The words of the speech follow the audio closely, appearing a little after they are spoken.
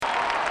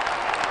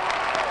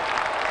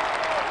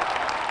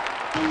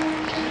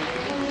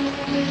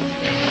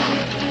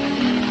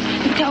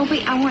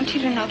Toby, I want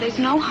you to know there's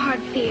no hard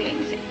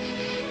feelings.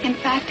 In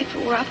fact, if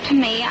it were up to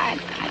me, I'd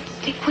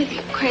stick with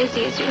you,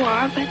 crazy as you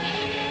are, but...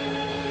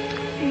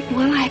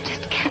 Well, I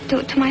just can't do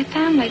it to my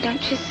family,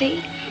 don't you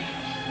see?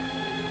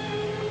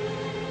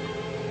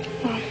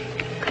 Well,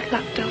 good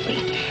luck,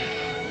 Toby.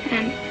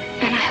 And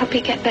I hope you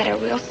get better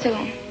real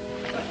soon.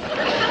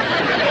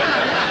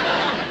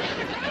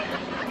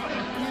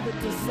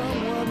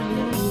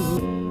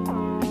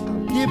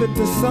 Give it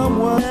to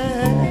someone.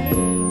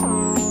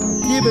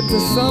 Give it to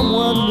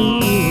someone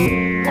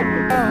new.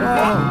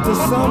 To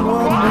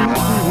someone new.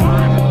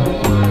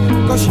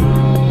 Cause you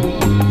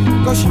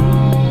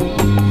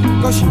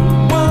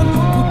one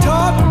who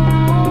taught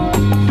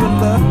the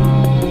love.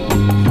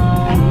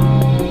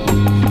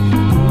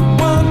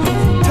 One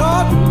who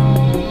taught.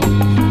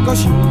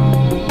 Cause you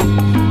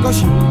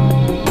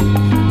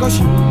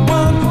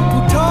one who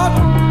taught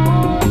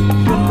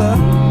the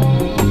love.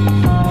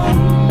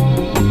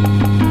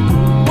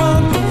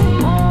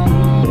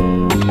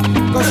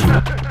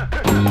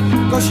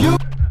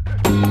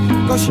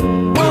 Cause you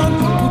one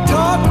who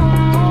taught the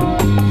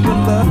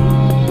love.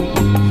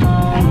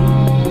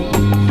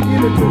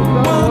 Give it to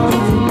someone.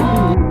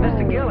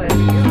 Mr. Gillis.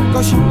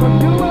 Cause you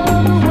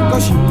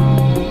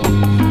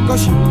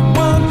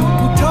one who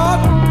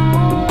taught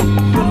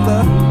the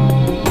love.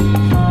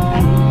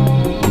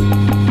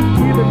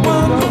 Give it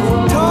one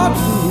who taught.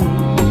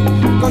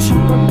 Cause you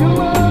one who taught the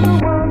love.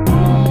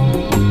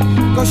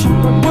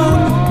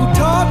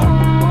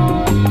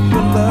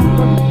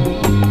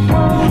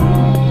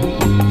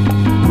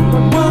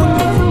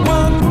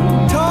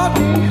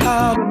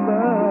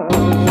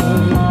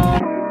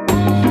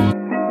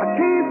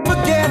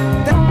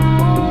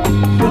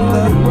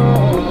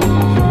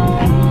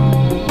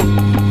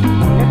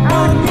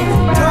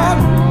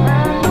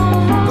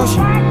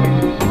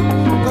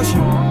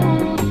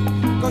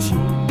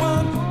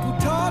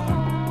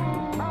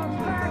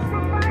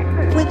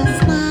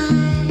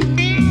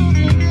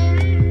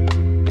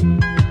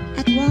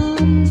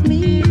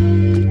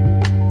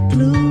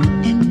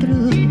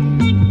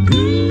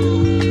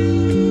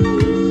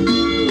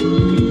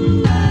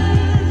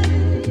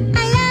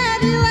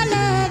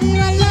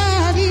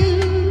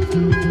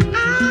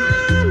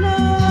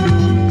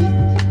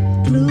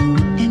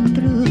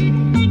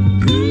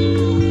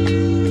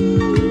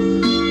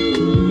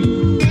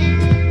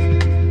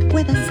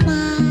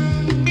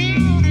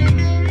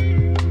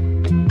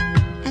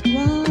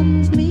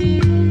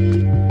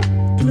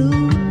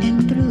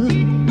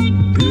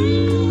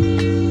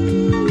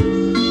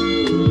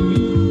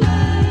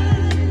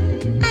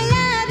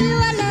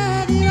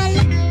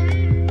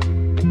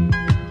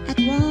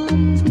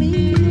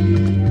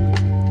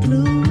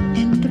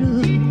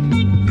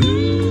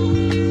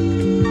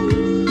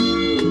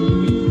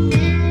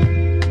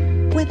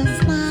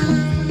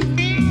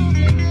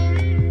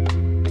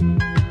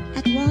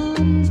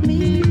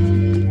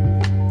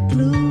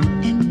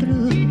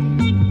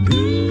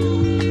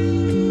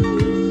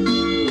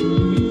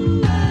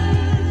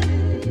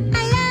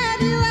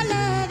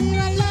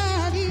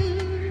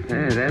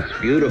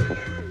 Beautiful.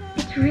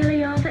 It's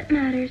really all that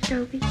matters,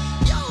 Toby.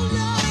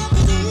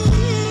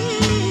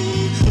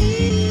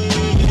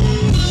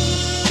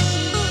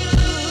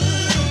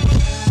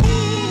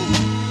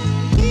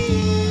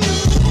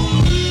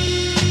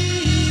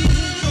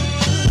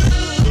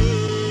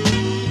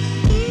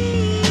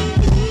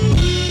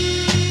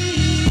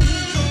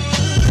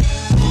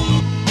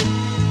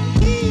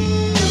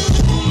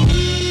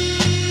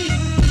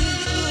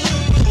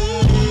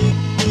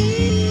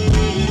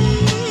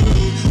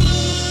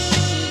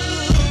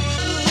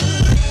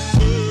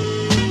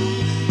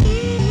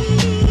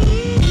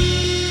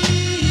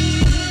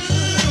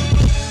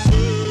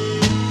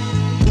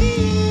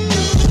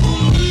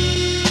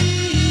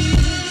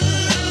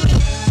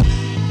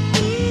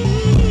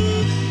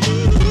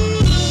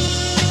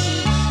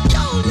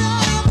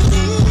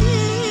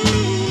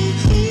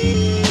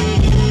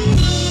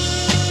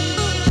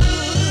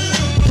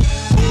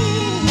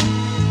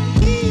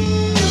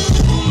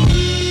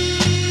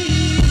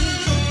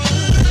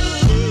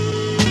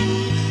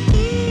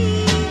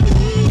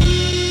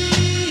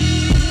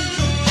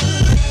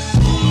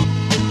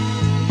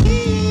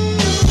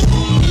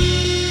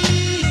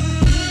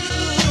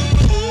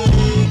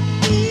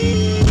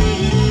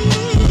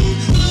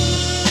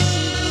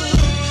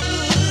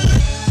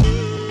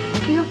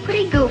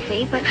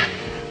 But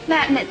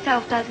that in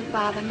itself doesn't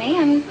bother me.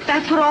 I mean,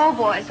 that's what all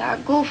boys are,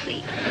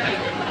 goofy.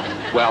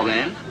 Well,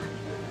 then?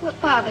 What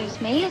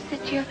bothers me is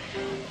that you're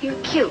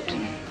cute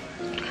and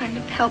kind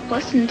of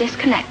helpless and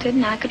disconnected,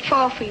 and I could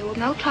fall for you with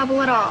no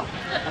trouble at all.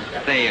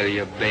 There,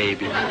 you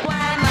baby.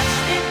 Why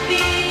must it be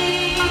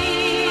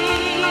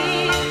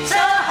so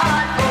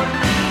hard for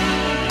me?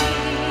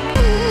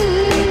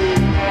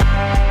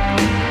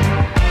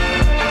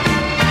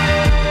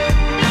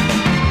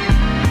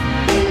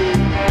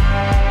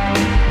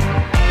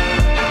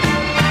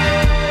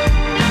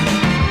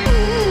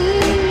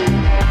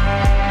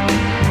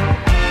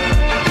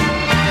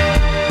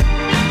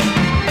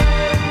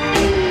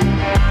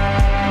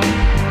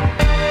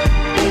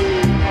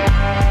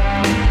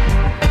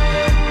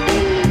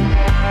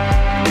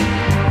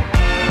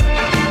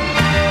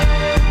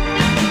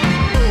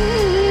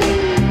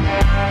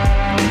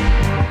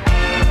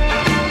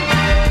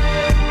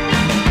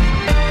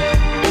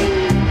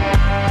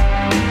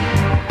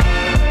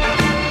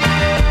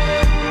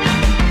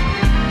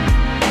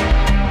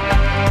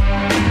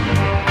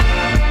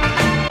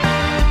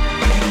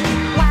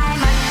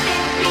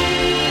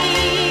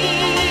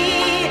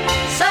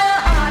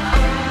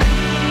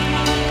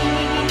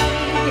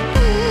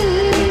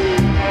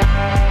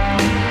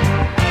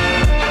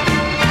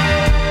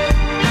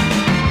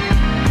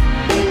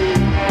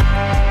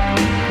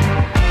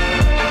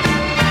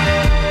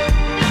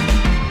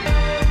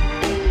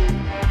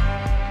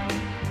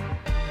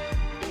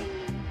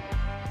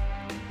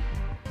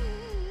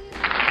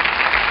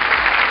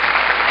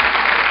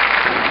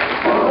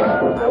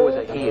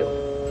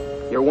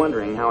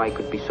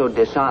 so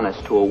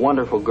dishonest to a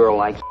wonderful girl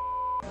like...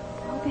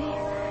 Toby,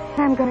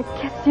 I'm gonna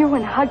kiss you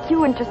and hug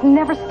you and just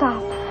never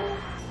stop.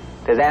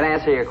 Does that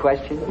answer your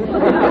question? It's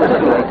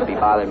too late to be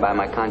bothered by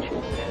my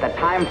conscience. The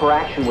time for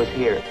action was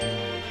here.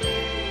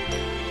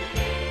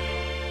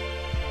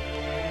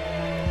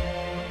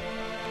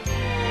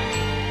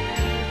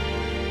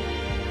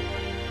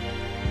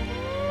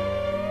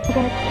 I'm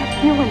gonna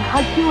kiss you and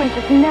hug you and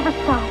just never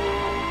stop.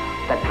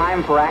 The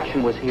time for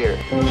action was here.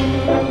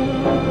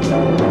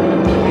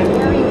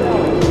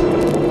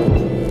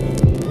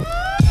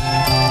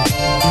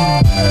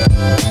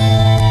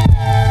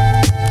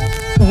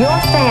 Your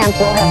fans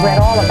will have read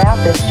all about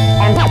this.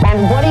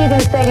 And what are you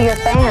going to say to your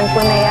fans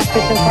when they ask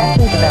you some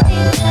questions about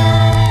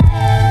it?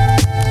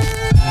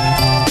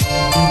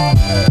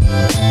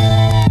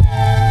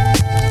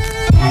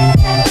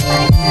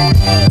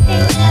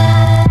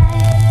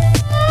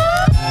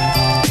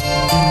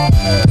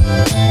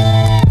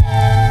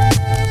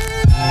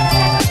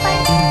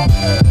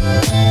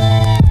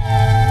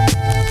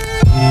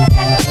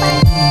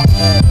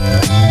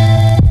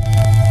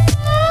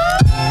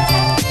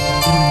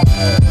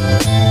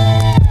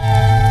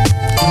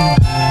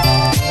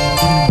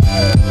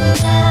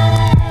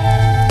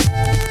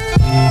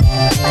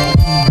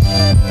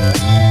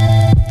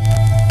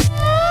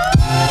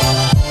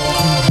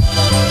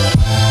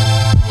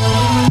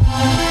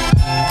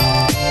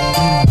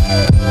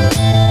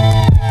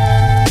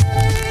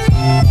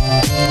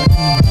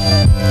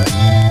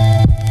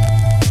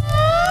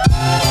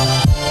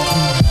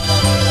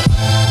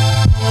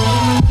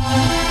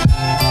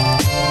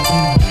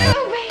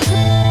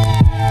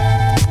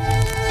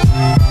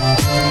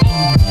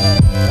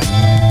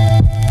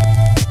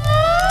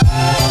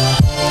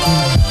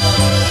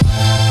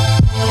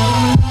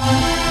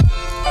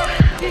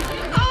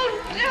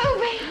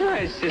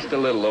 It's just a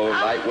little old,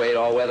 lightweight,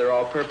 all-weather,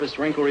 all-purpose,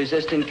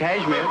 wrinkle-resistant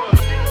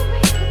cashmere.